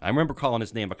 I remember calling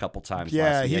his name a couple times.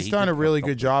 Yeah, he's done a really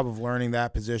good job of learning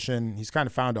that position. He's kind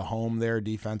of found a home there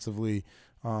defensively.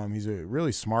 He's a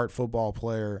really smart football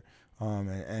player,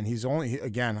 and he's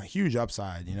again, a huge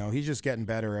upside. He's just getting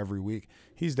better every week.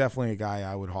 He's definitely a guy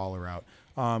I would holler out.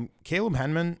 Caleb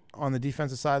Henman on the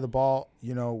defensive side of the ball,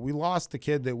 we lost the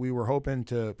kid that we were hoping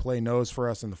to play nose for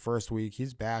us in the first week.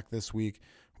 He's back this week.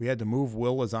 We had to move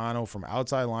Will Lozano from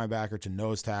outside linebacker to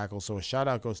nose tackle, so a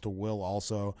shout-out goes to Will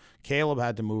also. Caleb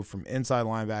had to move from inside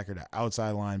linebacker to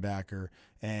outside linebacker,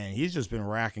 and he's just been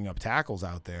racking up tackles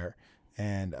out there.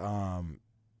 And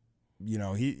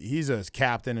he's a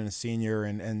captain and a senior,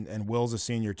 and Will's a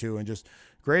senior too, and just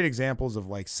great examples of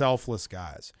like selfless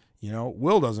guys.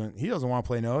 Will doesn't want to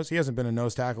play nose. He hasn't been a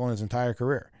nose tackle in his entire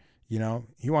career. He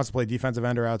wants to play defensive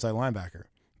end or outside linebacker.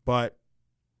 But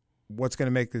what's going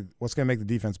to make the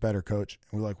defense better, coach?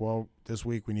 And we're like, well, this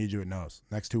week we need you at nose.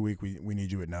 Next 2 weeks we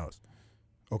need you at nose.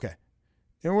 Okay.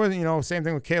 It wasn't, same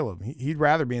thing with Caleb. He'd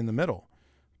rather be in the middle.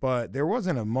 But there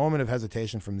wasn't a moment of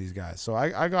hesitation from these guys. So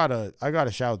I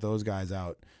gotta shout those guys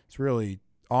out. It's really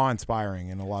awe-inspiring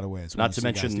in a lot of ways. Not to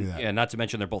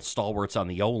mention they're both stalwarts on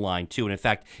the O-line too. And in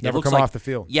fact, never come off the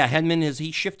field. Yeah, Henman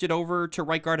he shifted over to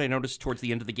right guard. I noticed towards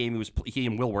the end of the game he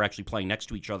and Will were actually playing next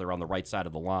to each other on the right side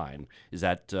of the line. Is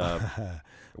that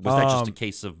was that just a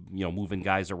case of moving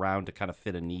guys around to kind of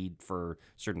fit a need for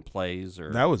certain plays?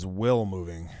 Or that was Will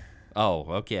moving. Oh,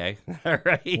 okay. All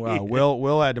right. Well,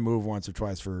 Will had to move once or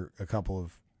twice for a couple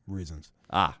of reasons.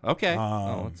 Ah, okay.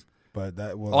 But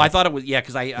that. Well, I thought it was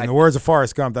because in the words of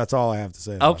Forrest Gump, that's all I have to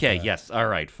say. Okay. Yes. All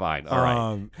right. Fine. All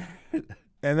right.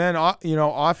 And then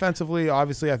offensively,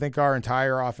 obviously, I think our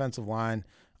entire offensive line.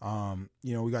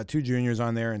 We got two juniors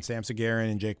on there, and Sam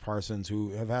Segarian and Jake Parsons,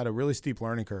 who have had a really steep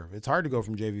learning curve. It's hard to go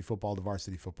from JV football to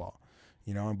varsity football.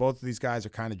 And both of these guys are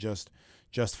kind of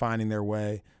just finding their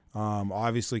way.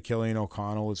 Obviously, Killian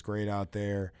O'Connell is great out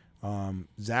there.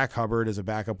 Zach Hubbard as a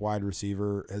backup wide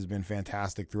receiver has been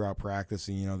fantastic throughout practice.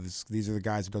 And, these are the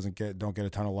guys who don't get a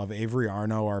ton of love. Avery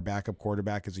Arno, our backup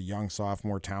quarterback, is a young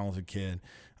sophomore, talented kid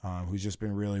who's just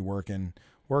been really working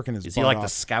his. Is he like the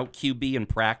scout QB in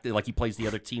practice? Like he plays the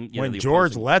other team? When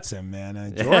George lets him, man.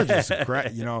 And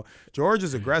George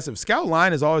is aggressive. Scout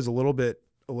line is always a little bit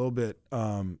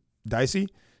dicey.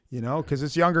 Because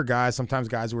it's younger guys, sometimes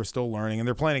guys who are still learning, and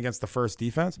they're playing against the first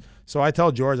defense. So I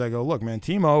tell George, I go, look, man,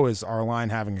 Team O is our line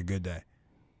having a good day.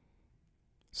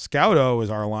 Scout O is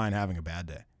our line having a bad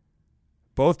day.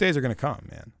 Both days are going to come,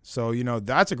 man. So,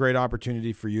 that's a great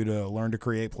opportunity for you to learn to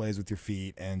create plays with your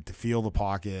feet and to feel the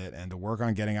pocket and to work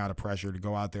on getting out of pressure to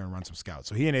go out there and run some scouts.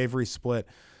 So he and Avery split.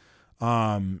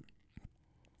 And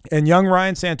young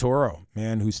Ryan Santoro,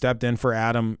 man, who stepped in for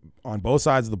Adam on both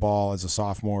sides of the ball as a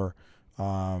sophomore.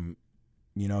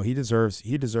 He deserves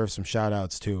some shout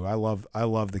outs too. I love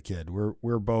the kid.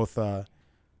 We're both I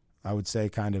would say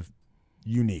kind of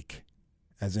unique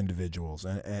as individuals,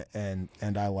 and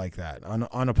I like that.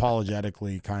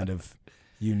 Unapologetically kind of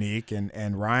unique,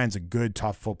 and Ryan's a good,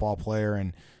 tough football player,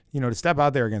 and to step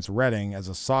out there against Reading as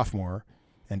a sophomore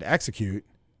and execute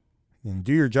and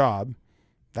do your job,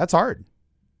 that's hard.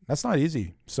 That's not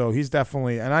easy. So he's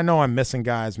definitely, and I know I'm missing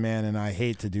guys, man, and I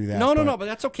hate to do that. No, but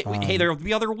that's okay. Hey, there'll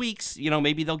be other weeks.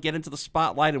 Maybe they'll get into the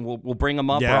spotlight, and we'll bring them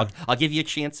up. Yeah. Or I'll give you a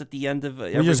chance at the end of.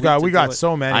 We got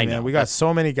so many, man. We got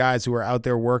so many guys who are out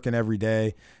there working every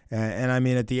day, and I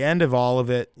mean, at the end of all of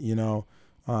it,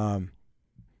 I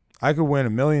could win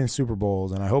 1 million Super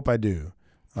Bowls, and I hope I do.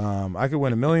 I could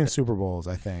win 1 million Super Bowls.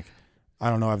 I think. I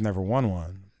don't know. I've never won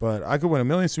one. But I could win 1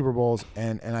 million Super Bowls,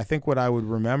 and I think what I would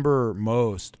remember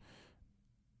most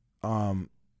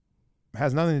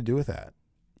has nothing to do with that.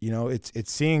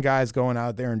 It's seeing guys going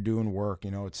out there and doing work.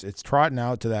 It's trotting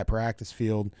out to that practice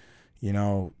field,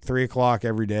 3 o'clock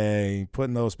every day,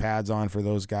 putting those pads on for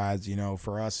those guys,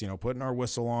 for us, putting our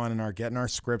whistle on and getting our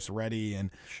scripts ready,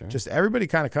 and just everybody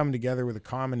kind of coming together with a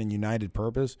common and united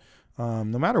purpose. No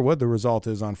matter what the result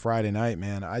is on Friday night,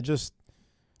 man,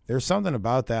 there's something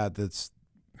about that's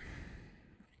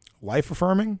life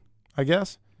affirming, I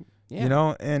guess. Yeah. You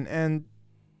know, and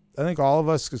I think all of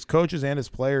us as coaches and as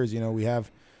players, you know, we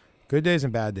have good days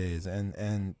and bad days.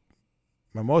 And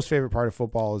my most favorite part of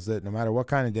football is that no matter what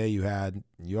kind of day you had,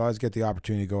 you always get the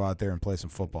opportunity to go out there and play some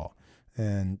football.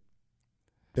 And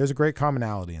there's a great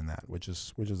commonality in that, which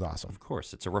is awesome. Of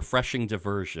course, it's a refreshing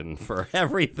diversion for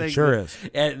everything. It sure is.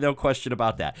 And no question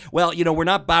about that. Well, you know, we're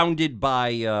not bounded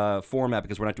by format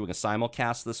because we're not doing a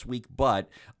simulcast this week, but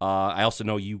I also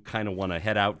know you kind of want to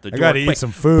head out the door. I got to eat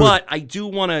some food. But I do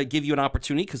want to give you an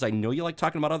opportunity because I know you like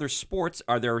talking about other sports.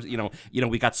 Are there, you know,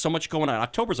 we got so much going on.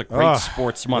 October's a great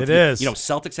sports month. It is. You know,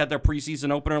 Celtics had their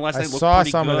preseason opener last night. I saw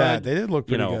pretty some good. of that. They did look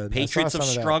pretty good. Patriots have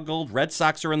struggled. Red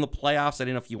Sox are in the playoffs. I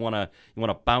didn't know if you want to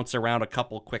bounce around a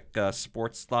couple quick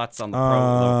sports thoughts on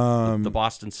the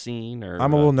Boston scene. Or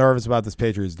I'm a little nervous about this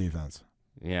Patriots defense.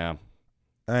 Yeah.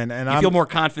 And I feel more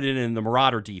confident in the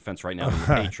Marauder defense right now than the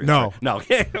Patriots. No.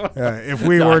 If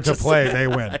we were to play, they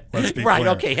win. Let's be right,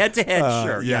 clear. okay, head to head,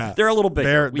 sure. Yeah. They're a little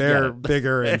bigger. They're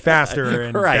bigger and faster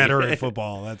and Right. better at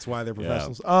football. That's why they're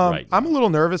professionals. Right. I'm a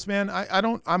little nervous, man.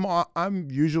 I'm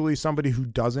usually somebody who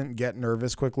doesn't get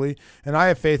nervous quickly, and I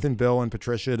have faith in Bill and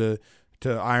Patricia to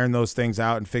iron those things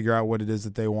out and figure out what it is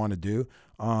that they want to do.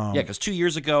 Yeah, because 2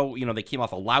 years ago, you know, they came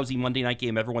off a lousy Monday night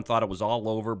game. Everyone thought it was all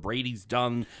over. Brady's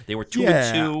done. They were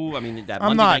 2-2. I mean, that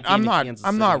Monday night game in Kansas City.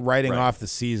 I'm not writing off the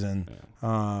season.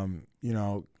 Yeah. You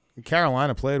know,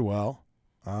 Carolina played well,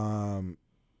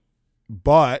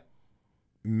 but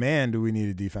man, do we need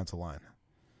a defensive line?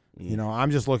 You know, I'm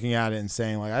just looking at it and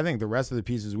saying, like, I think the rest of the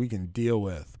pieces we can deal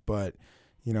with, but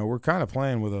you know, we're kind of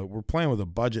playing with a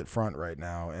budget front right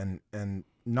now, and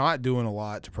not doing a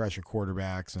lot to pressure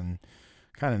quarterbacks and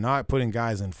kind of not putting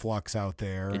guys in flux out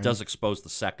there. It does expose the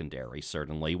secondary,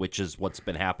 certainly, which is what's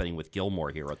been happening with Gilmore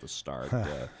here at the start,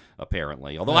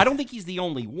 apparently. Although I don't think he's the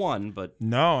only one, but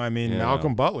no, I mean,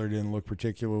 Malcolm Butler didn't look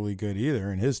particularly good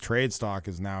either, and his trade stock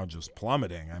is now just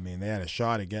plummeting. I mean, they had a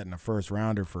shot at getting a first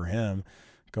rounder for him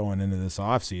going into this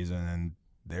offseason, and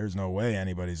there's no way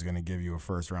anybody's going to give you a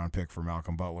first-round pick for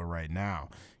Malcolm Butler right now.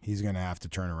 He's going to have to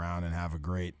turn around and have a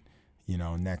great, you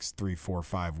know, next 3, 4,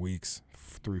 5 weeks,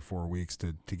 3-4 weeks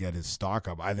to get his stock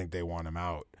up. I think they want him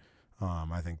out.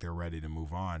 I think they're ready to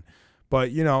move on.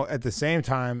 But, you know, at the same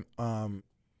time,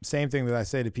 same thing that I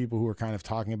say to people who are kind of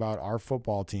talking about our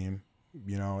football team,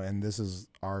 you know, and this is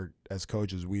as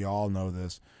coaches, we all know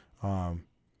this.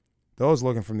 Those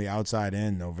looking from the outside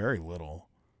in know very little.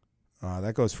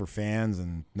 That goes for fans,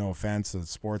 and no offense to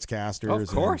sportscasters. Of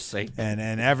course,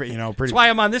 and every, you know, pretty. That's why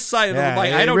I'm on this side of the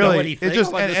mic. I don't know anything. It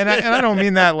just, and I don't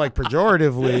mean that like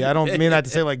pejoratively. I don't mean that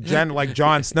to say like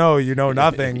Jon Snow, you know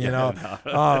nothing. You know,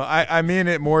 I mean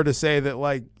it more to say that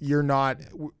like you're not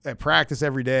at practice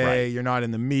every day. Right. You're not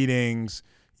in the meetings.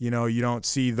 You know, you don't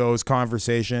see those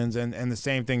conversations, and the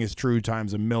same thing is true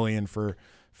times a million for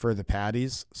the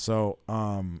Patties. So,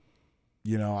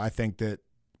 you know, I think that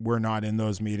we're not in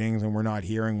those meetings and we're not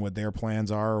hearing what their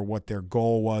plans are or what their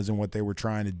goal was and what they were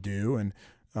trying to do. And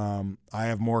I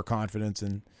have more confidence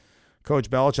in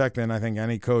Coach Belichick than I think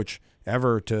any coach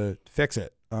ever to fix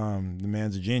it. The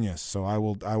man's a genius. So I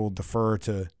will defer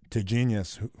to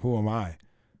genius. Who am I?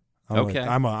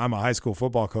 I'm a high school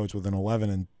football coach with an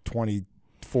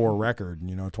 11-24 record,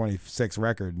 you know, 26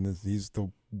 record. And he's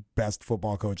the best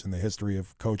football coach in the history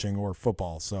of coaching or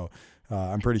football. So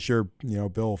I'm pretty sure, you know,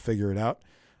 Bill will figure it out.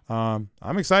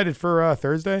 I'm excited for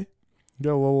Thursday.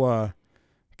 Get a little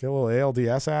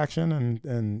ALDS action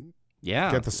and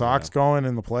get the Sox going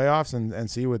in the playoffs and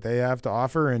see what they have to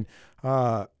offer. And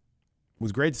it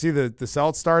was great to see the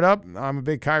Celtics start up. I'm a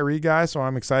big Kyrie guy, so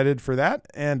I'm excited for that.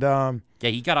 And yeah,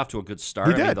 he got off to a good start.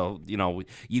 He did. I mean, though, you know,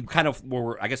 you kind of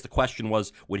were. I guess the question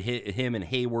was, would him and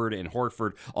Hayward and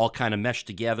Horford all kind of mesh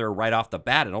together right off the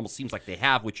bat? It almost seems like they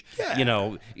have, which you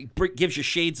know gives you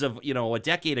shades of, you know, a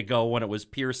decade ago when it was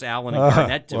Pierce, Allen, and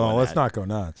Garnett doing well, let's that. not go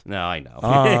nuts. No, I know.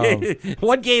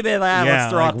 One game in that. Yeah, let's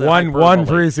throw like out the one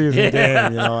preseason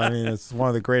game. You know, I mean, it's one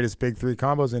of the greatest big three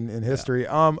combos in history.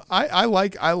 I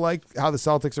like how the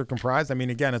Celtics are comprised. I mean,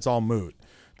 again, it's all moot.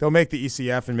 They'll make the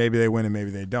ECF and maybe they win and maybe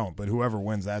they don't. But whoever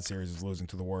wins that series is losing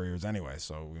to the Warriors anyway.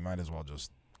 So we might as well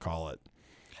just call it,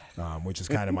 which is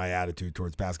kind of my attitude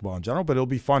towards basketball in general. But it'll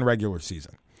be fun regular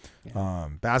season. Yeah.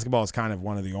 Basketball is kind of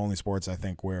one of the only sports I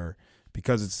think where,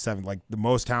 because it's like the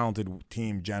most talented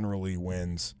team generally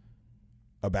wins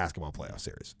a basketball playoff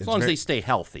series. As long as they stay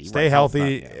healthy. Stay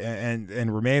healthy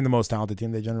and remain the most talented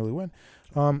team, they generally win.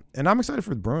 And I'm excited for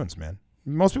the Bruins, man.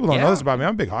 Most people don't know this about me.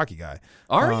 I'm a big hockey guy.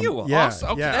 Are you? Yeah, awesome.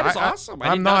 Okay, yeah. that is awesome.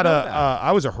 I'm not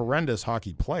I was a horrendous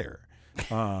hockey player,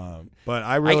 but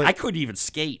I really I couldn't even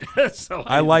skate. So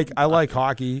I like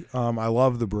hockey. I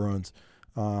love the Bruins.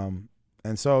 And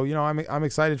so, I'm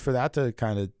excited for that to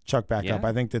kind of chuck back up.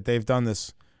 I think that they've done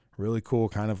this really cool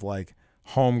kind of like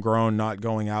homegrown, not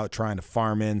going out trying to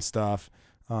farm in stuff.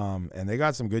 And they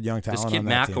got some good young talent. This kid on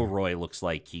that McElroy team. looks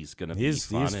like he's going to be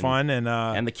fun. He's fun,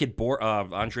 and the kid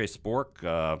Andreas Bork, two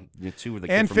of the kids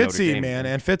and from Notre Fitzy, Dame. man,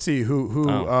 and Fitzy, who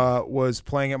was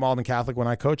playing at Malden Catholic when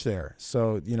I coached there.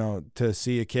 So to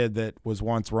see a kid that was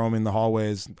once roaming the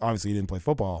hallways, obviously he didn't play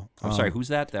football. I'm sorry, who's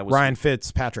that? That was Ryan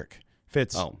Fitzpatrick.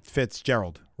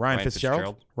 Fitzgerald. Ryan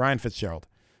Fitzgerald. Ryan Fitzgerald.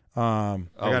 I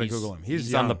gotta Google him.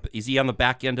 Is he on the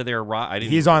back end of their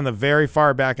He's on the very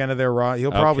far back end of their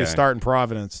He'll probably start in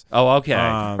Providence. Oh, okay.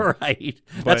 Right.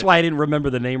 That's why I didn't remember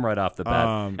the name right off the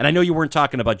bat. And I know you weren't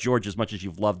talking about George as much as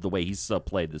you've loved the way he's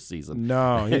played this season.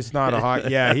 No, he's not a hockey.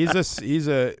 Yeah, he's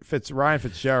a Ryan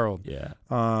Fitzgerald. Yeah.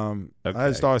 I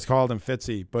just always called him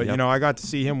Fitzy, but I got to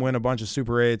see him win a bunch of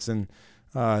Super 8s and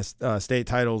state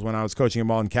titles when I was coaching at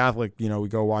Malden Catholic. We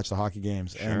go watch the hockey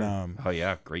games. Sure. And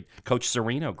great Coach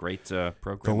Sereno, great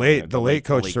program. The late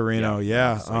Coach Sereno,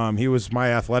 he was my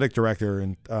athletic director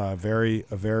and a very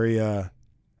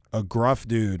gruff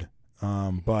dude,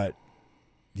 but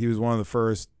he was one of the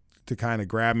first to kind of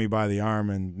grab me by the arm,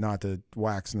 and not to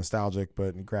wax nostalgic,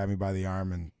 but grab me by the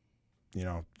arm and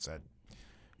said,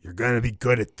 "You're going to be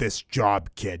good at this job,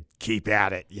 kid. Keep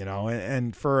at it,"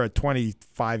 And for a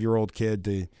 25-year-old kid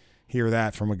to hear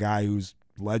that from a guy who's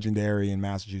legendary in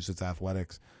Massachusetts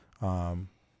athletics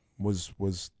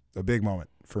was a big moment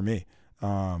for me.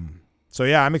 So,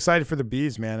 yeah, I'm excited for the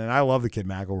Bees, man, and I love the kid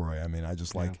McElroy. I mean, I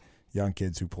just like young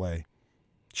kids who play.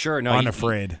 Sure, no,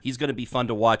 unafraid. He's going to be fun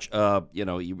to watch.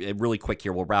 Really quick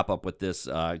here, we'll wrap up with this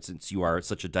since you are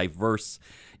such a diverse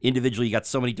individual. You got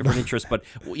so many different interests, but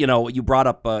you brought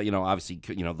up obviously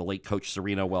the late Coach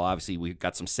Sereno. Well, obviously we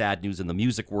got some sad news in the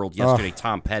music world yesterday.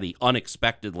 Tom Petty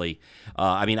unexpectedly.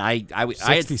 I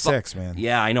 66, man.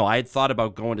 Yeah, I know. I had thought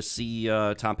about going to see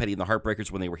Tom Petty and the Heartbreakers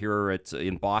when they were here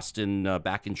in Boston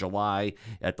back in July.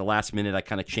 At the last minute, I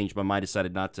kind of changed my mind,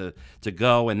 decided not to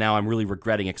go, and now I'm really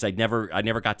regretting it because I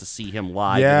never got to see him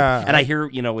live. Yeah, and I hear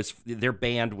their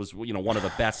band was one of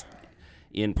the best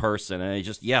in person, and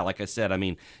like I said, I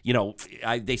mean,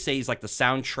 they say he's like the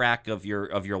soundtrack of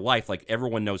your life. Like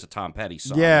everyone knows a Tom Petty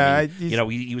song. Yeah,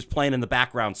 he was playing in the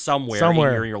background somewhere.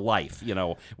 In your life.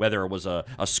 Whether it was a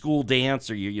school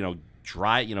dance or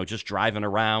just driving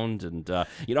around, and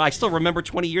I still remember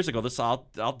 20 years ago.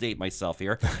 I'll date myself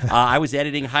here. I was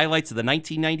editing highlights of the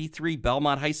 1993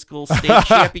 Belmont High School state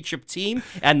championship team,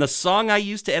 and the song I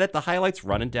used to edit the highlights,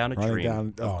 "Running Down a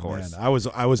Dream." Of course, man. I was,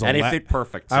 and it fit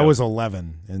perfect. So. I was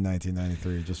 11 in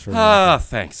 1993. Just for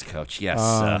thanks, Coach. Yes.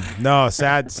 No,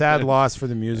 sad loss for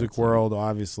the music world,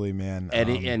 obviously, man.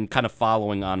 And kind of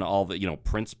following on all the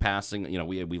Prince passing.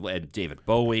 We had David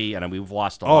Bowie, and we've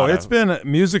lost a lot. It's been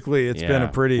musically. It's been a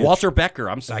pretty Walter Becker.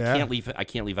 I can't leave out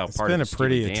it's part of it. It's been a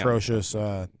pretty atrocious.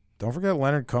 Don't forget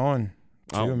Leonard Cohen.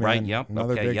 Too, man. Right. Yep.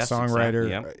 Another big songwriter.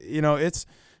 Exactly, yep.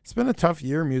 It's been a tough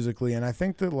year musically, and I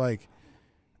think that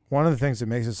one of the things that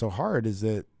makes it so hard is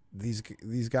that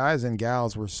these guys and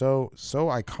gals were so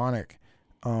iconic,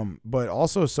 but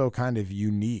also so kind of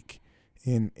unique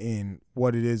in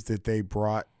what it is that they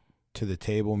brought to the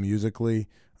table musically.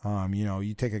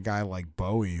 You take a guy like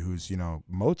Bowie, who's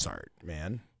Mozart,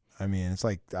 man. I mean, it's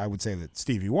like I would say that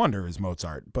Stevie Wonder is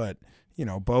Mozart, but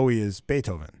Bowie is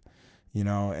Beethoven.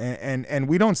 And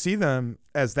we don't see them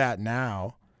as that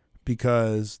now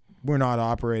because we're not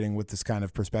operating with this kind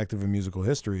of perspective of musical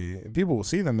history. People will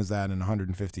see them as that in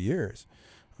 150 years.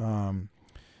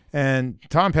 And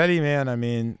Tom Petty, man, I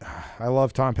mean, I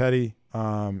love Tom Petty.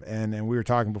 And we were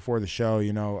talking before the show,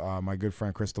 my good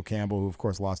friend Crystal Campbell, who of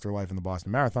course lost her life in the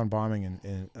Boston Marathon bombing,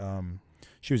 and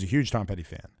she was a huge Tom Petty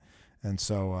fan. And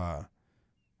so, I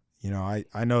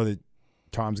know that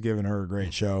Tom's given her a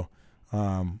great show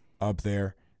up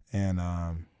there, and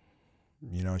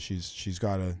she's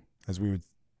got as we would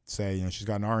say, she's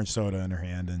got an orange soda in her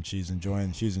hand, and she's enjoying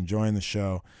the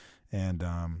show. And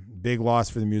big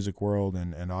loss for the music world,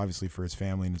 and obviously for his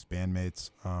family and his bandmates.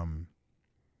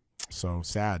 So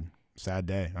sad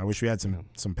day. I wish we had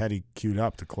some Petty queued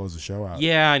up to close the show out.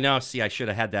 Yeah, I know. See, I should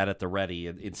have had that at the ready.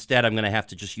 Instead, I'm going to have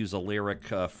to just use a lyric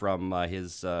from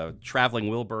his Traveling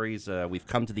Wilburys. We've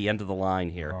come to the end of the line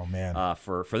here. Oh, man.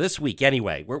 For this week,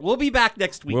 anyway. We'll be back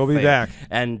next week. We'll be back.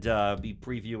 And be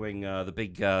previewing the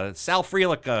big Sal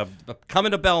Frelick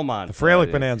coming to Belmont. The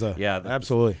Frelick Bonanza. Yeah.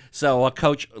 Absolutely. So,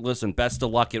 Coach, listen, best of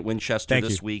luck at Winchester Thank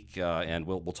this you. week, and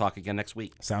we'll talk again next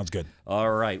week. Sounds good. All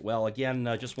right. Well, again,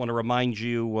 just want to remind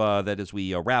you that as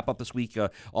we wrap up this week,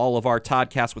 all of our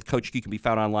Toddcasts with Coach Q can be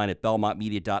found online at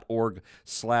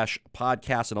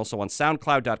belmontmedia.org/podcast and also on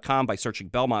SoundCloud.com by searching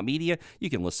Belmont Media. You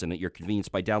can listen at your convenience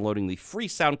by downloading the free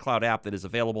SoundCloud app that is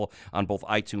available on both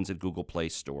iTunes and Google Play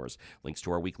stores. Links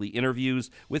to our weekly interviews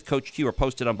with Coach Q are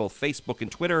posted on both Facebook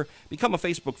and Twitter. Become a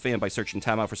Facebook fan by searching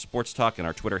Time Out for Sports Talk and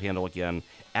our Twitter handle again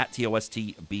at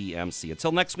TOSTBMC.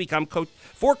 Until next week, I'm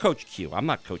for Coach Q. I'm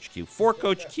not Coach Q. For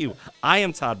Coach Q, I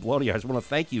am Todd Bloney. I just want to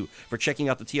thank you for checking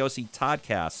out the TOC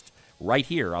Toddcast right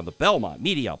here on the Belmont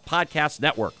Media Podcast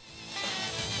Network.